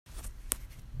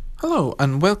Hello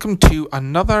and welcome to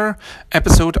another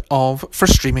episode of For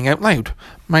Streaming Out Loud.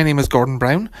 My name is Gordon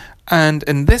Brown, and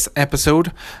in this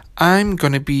episode I'm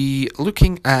going to be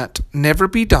looking at Never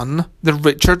Be Done, the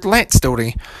Richard Lett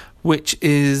story, which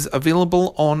is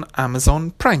available on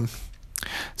Amazon Prime.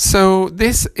 So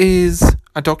this is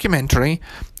a documentary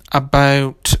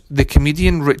about the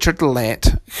comedian Richard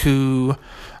Lett, who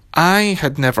I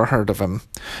had never heard of him,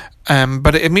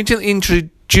 but it immediately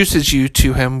introduces you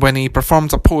to him when he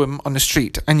performs a poem on the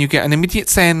street, and you get an immediate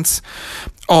sense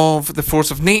of the force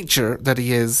of nature that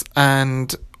he is.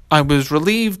 And I was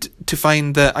relieved to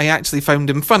find that I actually found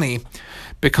him funny,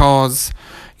 because,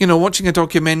 you know, watching a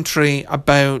documentary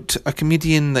about a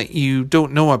comedian that you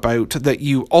don't know about, that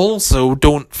you also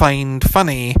don't find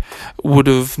funny, would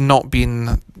have not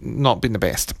been the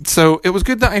best. So it was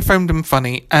good that I found him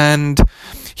funny, and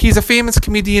he's a famous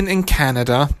comedian in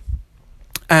Canada,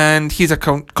 and he's a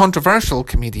controversial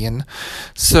comedian,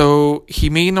 so he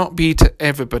may not be to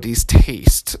everybody's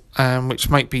taste, which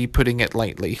might be putting it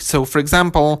lightly. So, for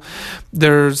example,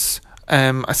 there's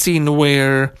a scene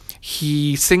where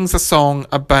he sings a song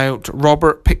about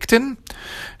Robert Pickton,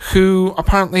 who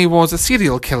apparently was a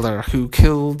serial killer who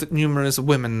killed numerous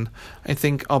women, I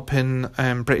think up in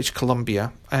British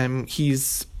Columbia.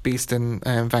 He's based in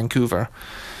Vancouver.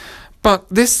 But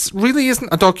this really isn't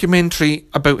a documentary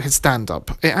about his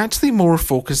stand-up. It actually more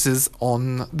focuses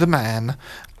on the man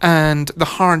and the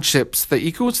hardships that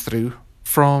he goes through,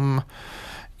 from,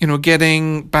 you know,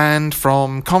 getting banned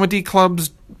from comedy clubs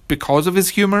because of his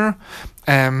humour,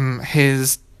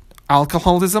 his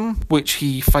alcoholism, which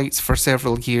he fights for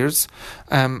several years,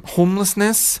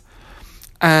 homelessness,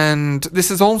 and this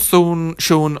is also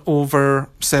shown over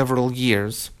several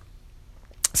years.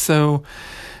 So,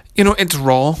 you know, it's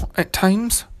raw at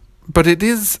times, but it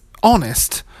is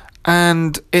honest,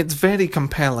 and it's very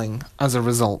compelling as a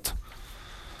result.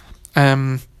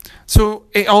 So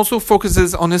it also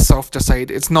focuses on his softer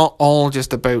side. It's not all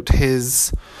just about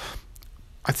his,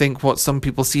 I think, what some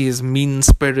people see as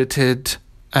mean-spirited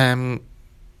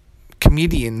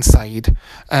comedian side.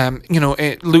 You know,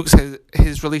 it looks at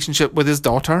his relationship with his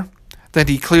daughter, that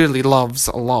he clearly loves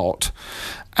a lot,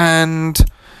 and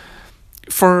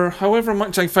for however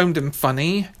much I found him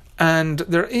funny, and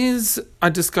there is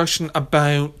a discussion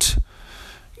about,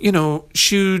 you know,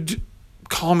 should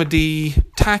comedy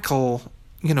tackle,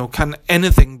 you know, can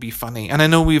anything be funny? And I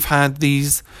know we've had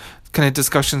these kind of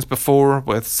discussions before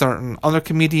with certain other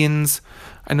comedians.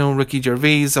 I know Ricky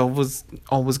Gervais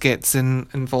always gets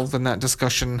involved in that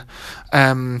discussion.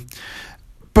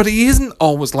 But he isn't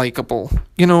always likable.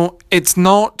 You know, it's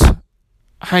not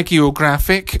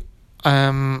hagiographic.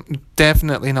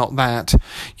 Definitely not that.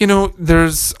 You know,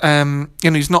 there's,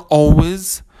 he's not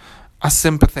always a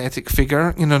sympathetic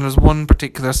figure. You know, there's one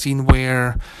particular scene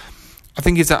where I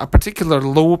think he's at a particular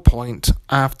low point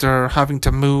after having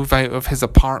to move out of his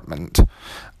apartment,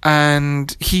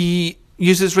 and he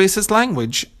uses racist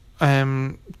language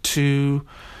to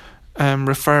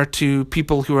refer to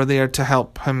people who are there to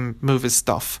help him move his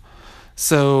stuff.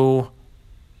 So,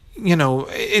 you know,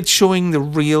 it's showing the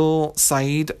real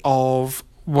side of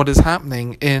what is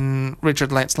happening in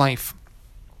Richard Lett's life.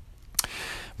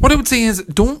 What I would say is,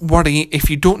 don't worry if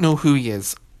you don't know who he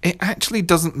is. It actually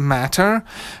doesn't matter,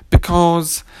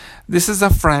 because this is a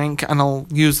frank, and I'll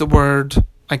use the word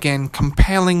again,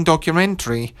 compelling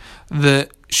documentary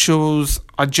that shows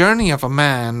a journey of a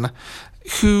man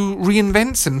who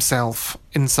reinvents himself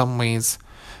in some ways.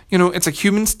 You know, it's a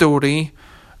human story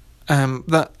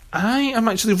that I am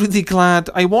actually really glad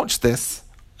I watched this,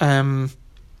 and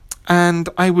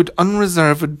I would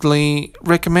unreservedly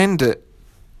recommend it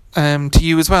to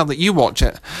you as well, that you watch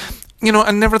it. You know,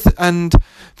 and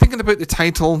thinking about the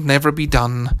title, Never Be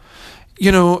Done,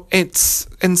 you know, it's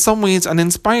in some ways an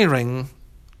inspiring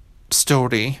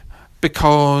story,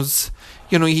 because,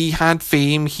 you know, he had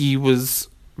fame, he was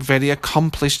very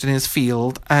accomplished in his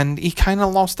field, and he kind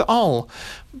of lost it all.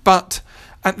 But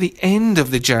at the end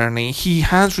of the journey, he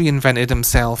has reinvented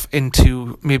himself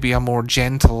into maybe a more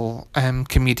gentle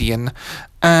comedian,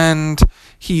 and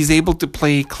he's able to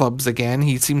play clubs again.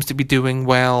 He seems to be doing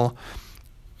well,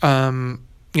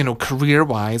 you know,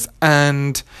 career-wise,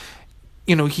 and,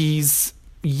 you know, he's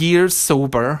years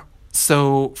sober,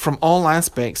 so from all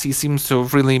aspects he seems to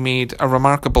have really made a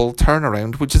remarkable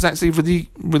turnaround, which is actually really,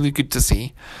 really good to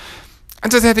see.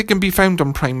 As I said, it can be found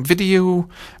on Prime Video,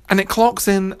 and it clocks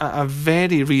in at a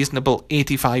very reasonable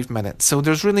 85 minutes, so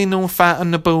there's really no fat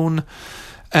on the bone.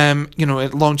 You know,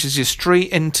 it launches you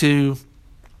straight into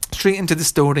the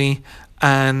story,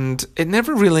 and it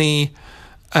never really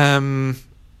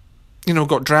you know,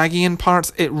 got draggy in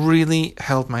parts. It really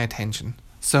held my attention.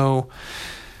 So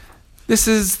This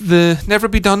is the Never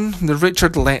Be Done, the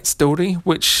Richard Lett story,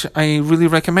 which I really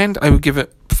recommend. I would give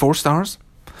it 4 stars.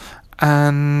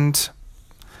 And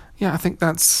yeah, I think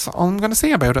that's all I'm going to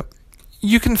say about it.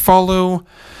 You can follow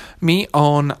me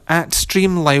on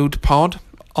 @StreamLoudPod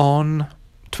on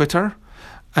Twitter.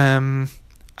 And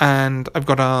I've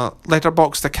got a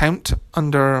Letterboxd account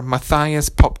under Matthias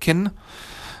Popkin,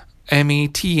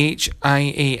 Mathias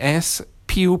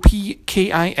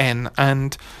Popkin,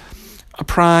 and a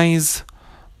prize,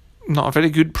 not a very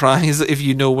good prize if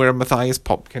you know where Matthias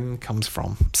Popkin comes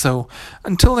from. So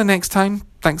until the next time,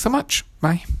 thanks so much.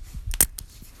 Bye.